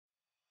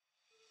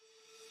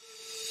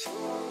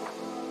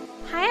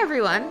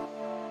everyone!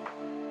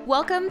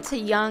 Welcome to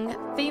Young,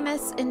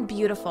 Famous, and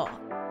Beautiful.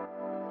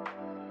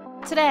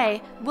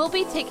 Today, we'll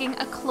be taking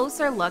a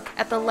closer look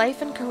at the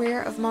life and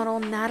career of model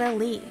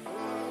Natalie.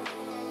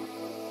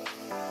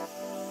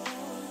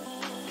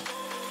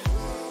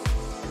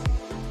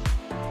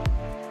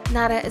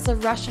 Nata is a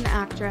Russian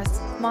actress,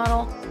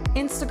 model,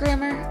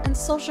 Instagrammer, and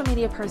social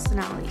media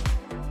personality.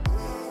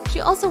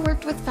 She also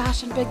worked with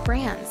fashion big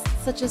brands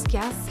such as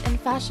Guess and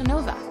Fashion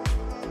Nova.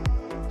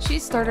 She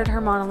started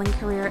her modeling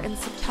career in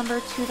September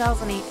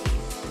 2018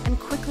 and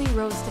quickly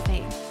rose to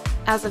fame.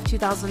 As of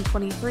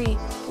 2023,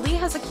 Lee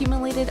has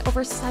accumulated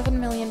over 7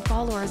 million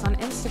followers on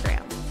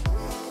Instagram.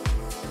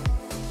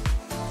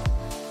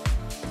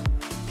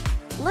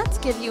 Let's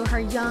give you her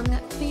young,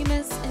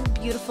 famous, and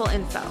beautiful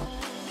info.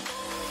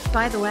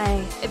 By the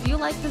way, if you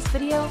like this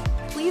video,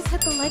 please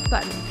hit the like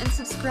button and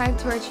subscribe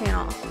to our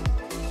channel.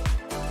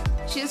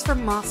 She is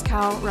from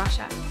Moscow,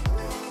 Russia.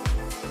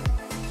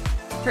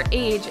 Her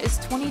age is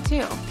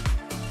 22.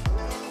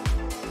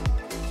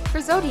 Her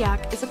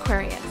zodiac is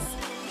Aquarius.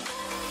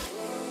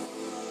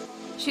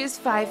 She is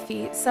 5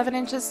 feet 7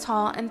 inches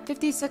tall and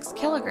 56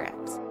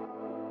 kilograms.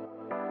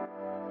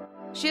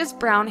 She has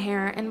brown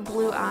hair and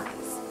blue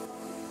eyes.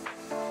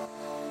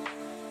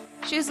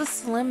 She has a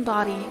slim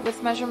body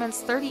with measurements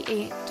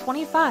 38,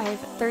 25,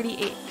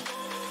 38.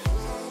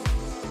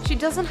 She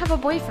doesn't have a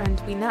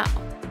boyfriend, we know.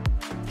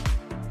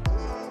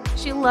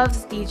 She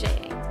loves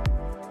DJing.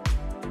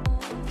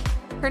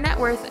 Her net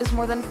worth is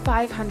more than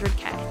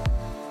 500K.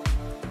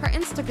 Her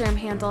Instagram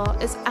handle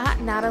is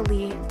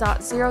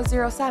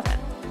 @natalie.007.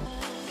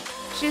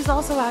 She is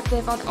also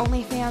active on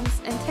OnlyFans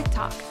and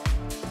TikTok.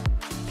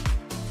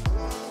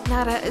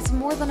 Nata is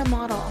more than a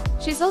model.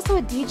 She's also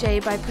a DJ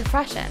by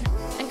profession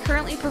and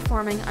currently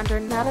performing under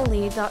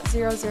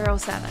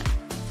Natalie.007.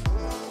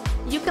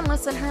 You can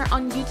listen to her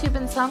on YouTube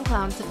and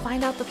SoundCloud to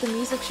find out that the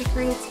music she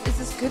creates is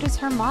as good as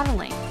her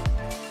modeling.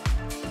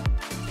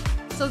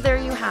 So there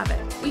you have it.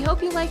 We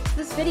hope you liked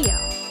this video.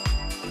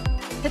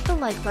 Hit the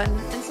like button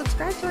and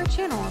subscribe to our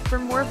channel for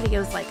more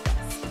videos like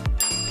this.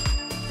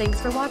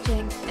 Thanks for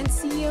watching and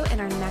see you in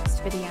our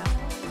next video.